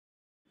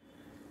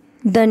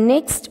The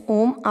next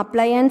home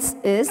appliance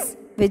is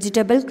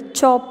vegetable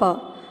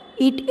chopper.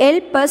 It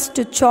helps us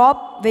to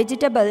chop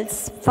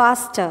vegetables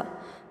faster.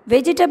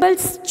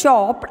 Vegetables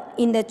chopped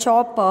in the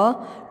chopper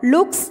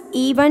looks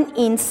even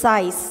in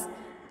size.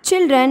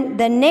 Children,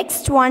 the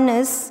next one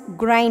is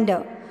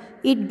grinder.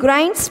 It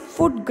grinds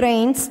food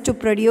grains to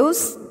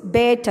produce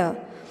batter.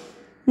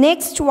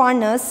 Next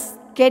one is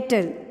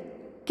kettle.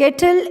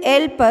 Kettle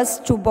helps us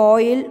to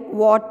boil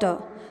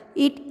water.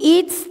 It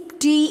heats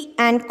tea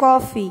and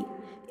coffee.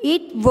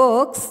 It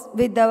works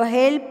with the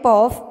help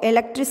of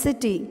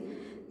electricity.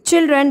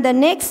 Children, the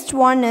next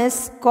one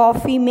is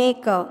coffee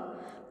maker.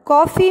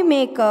 Coffee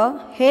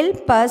maker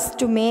helps us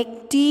to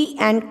make tea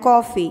and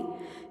coffee.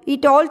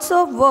 It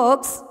also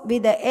works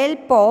with the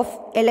help of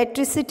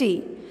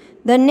electricity.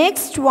 The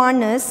next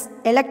one is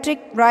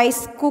electric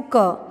rice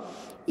cooker.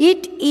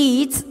 It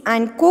heats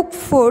and cooks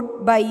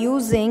food by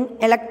using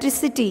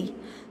electricity.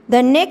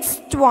 The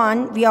next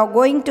one we are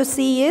going to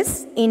see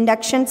is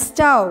induction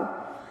stove.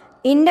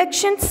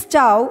 Induction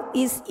stove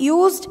is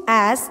used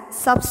as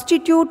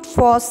substitute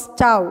for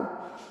stove.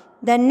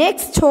 The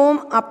next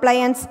home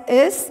appliance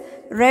is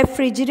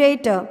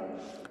refrigerator.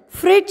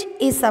 Fridge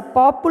is a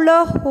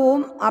popular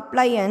home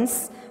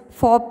appliance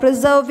for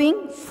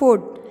preserving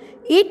food.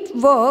 It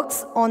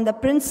works on the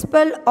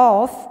principle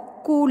of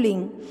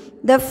cooling.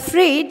 The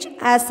fridge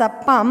has a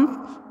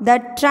pump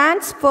that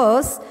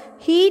transfers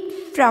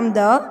heat from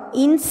the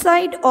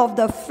inside of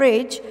the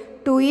fridge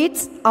to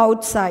its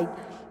outside.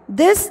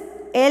 This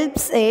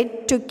helps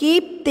it to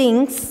keep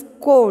things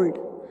cold.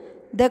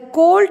 The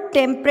cold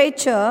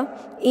temperature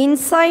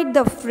inside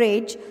the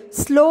fridge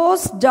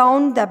slows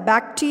down the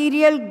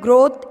bacterial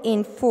growth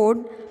in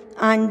food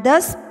and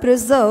thus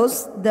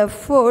preserves the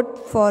food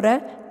for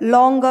a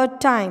longer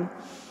time.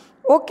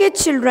 Okay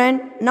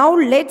children, now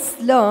let's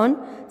learn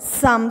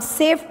some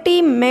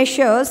safety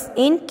measures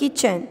in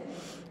kitchen.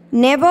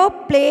 Never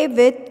play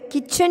with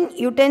kitchen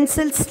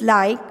utensils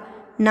like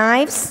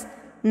knives,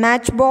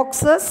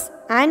 matchboxes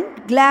and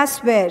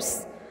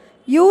glasswares.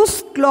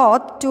 Use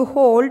cloth to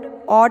hold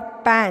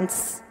hot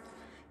pans.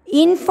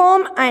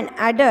 Inform an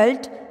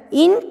adult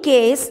in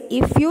case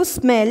if you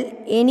smell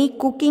any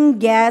cooking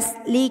gas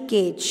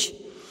leakage.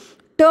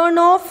 Turn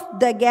off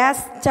the gas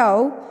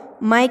stove,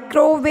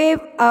 microwave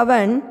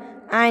oven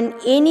and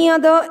any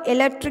other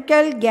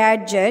electrical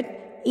gadget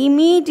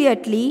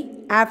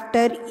immediately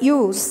after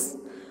use.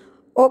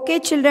 Okay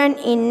children,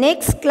 in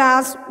next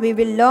class we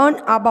will learn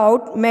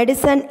about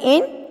medicine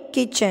in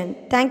kitchen.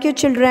 Thank you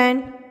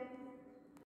children.